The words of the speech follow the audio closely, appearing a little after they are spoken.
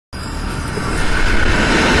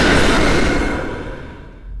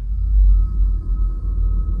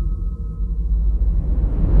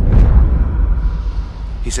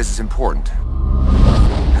He says it's important.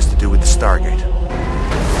 Has to do with the Stargate.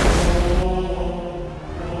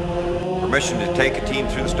 Permission to take a team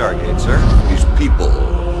through the Stargate, sir. These people,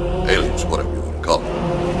 aliens, whatever you want to call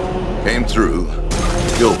them, came through,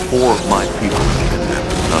 killed 4 of my people, and had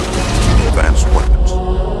none of them advanced weapons.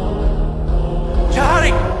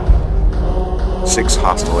 Johnny! 6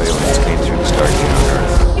 hostile aliens came through the Stargate on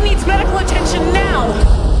Earth. He needs medical attention now!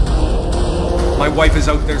 My wife is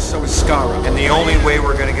out there, so is Skara. And the only way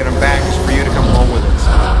we're gonna get him back is for you to come home with us.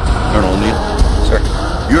 Colonel O'Neill, Sir.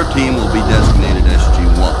 your team will be designated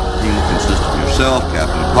SG1. The team will consist of yourself,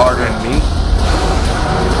 Captain Carter, And me?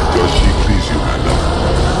 Does she please you, Amanda?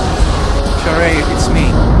 Sure, it's me.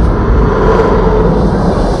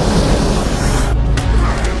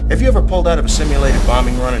 Have you ever pulled out of a simulated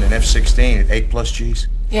bombing run in an F-16 at 8+ Gs?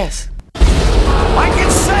 Yes. I can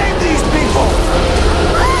save these people!